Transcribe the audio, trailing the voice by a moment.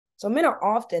So men are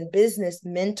often business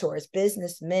mentors.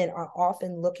 Businessmen are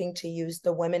often looking to use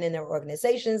the women in their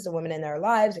organizations, the women in their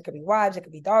lives. It could be wives, it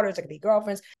could be daughters, it could be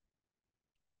girlfriends,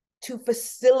 to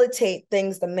facilitate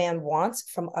things the man wants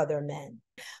from other men.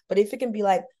 But if it can be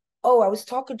like, oh, I was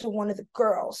talking to one of the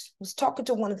girls, I was talking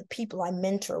to one of the people I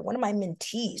mentor, one of my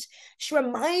mentees. She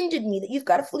reminded me that you've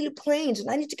got a fleet of planes and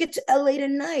I need to get to LA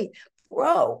tonight.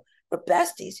 Bro, we're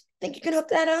besties. Think you can hook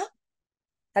that up?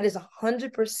 That is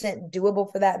 100% doable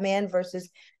for that man versus,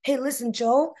 hey, listen,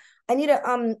 Joe, I need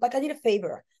a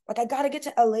favor. Like I gotta get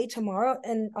to LA tomorrow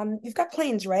and you've got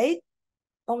planes, right?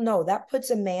 Oh no, that puts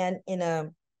a man in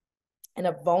a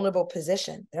vulnerable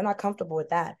position. They're not comfortable with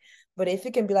that. But if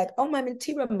it can be like, oh, my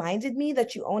mentee reminded me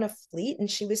that you own a fleet.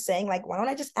 And she was saying, like, why don't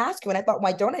I just ask you? And I thought,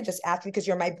 why don't I just ask you? Because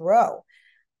you're my bro.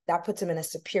 That puts him in a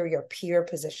superior peer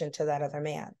position to that other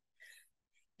man.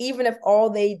 Even if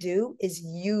all they do is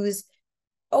use,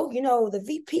 oh, the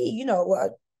VP,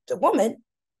 the woman,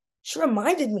 she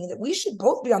reminded me that we should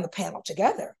both be on the panel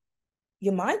together.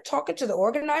 You mind talking to the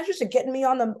organizers and getting me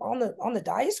on the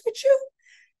dais with you?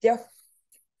 They're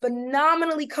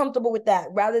phenomenally comfortable with that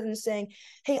rather than saying,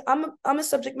 hey, I'm a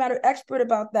subject matter expert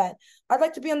about that. I'd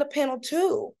like to be on the panel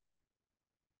too.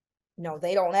 No,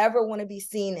 they don't ever want to be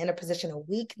seen in a position of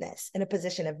weakness, in a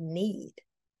position of need.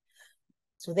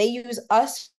 So they use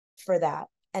us for that.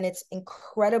 And it's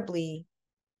incredibly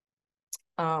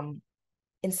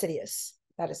insidious.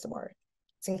 That is the word.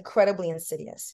 It's incredibly insidious.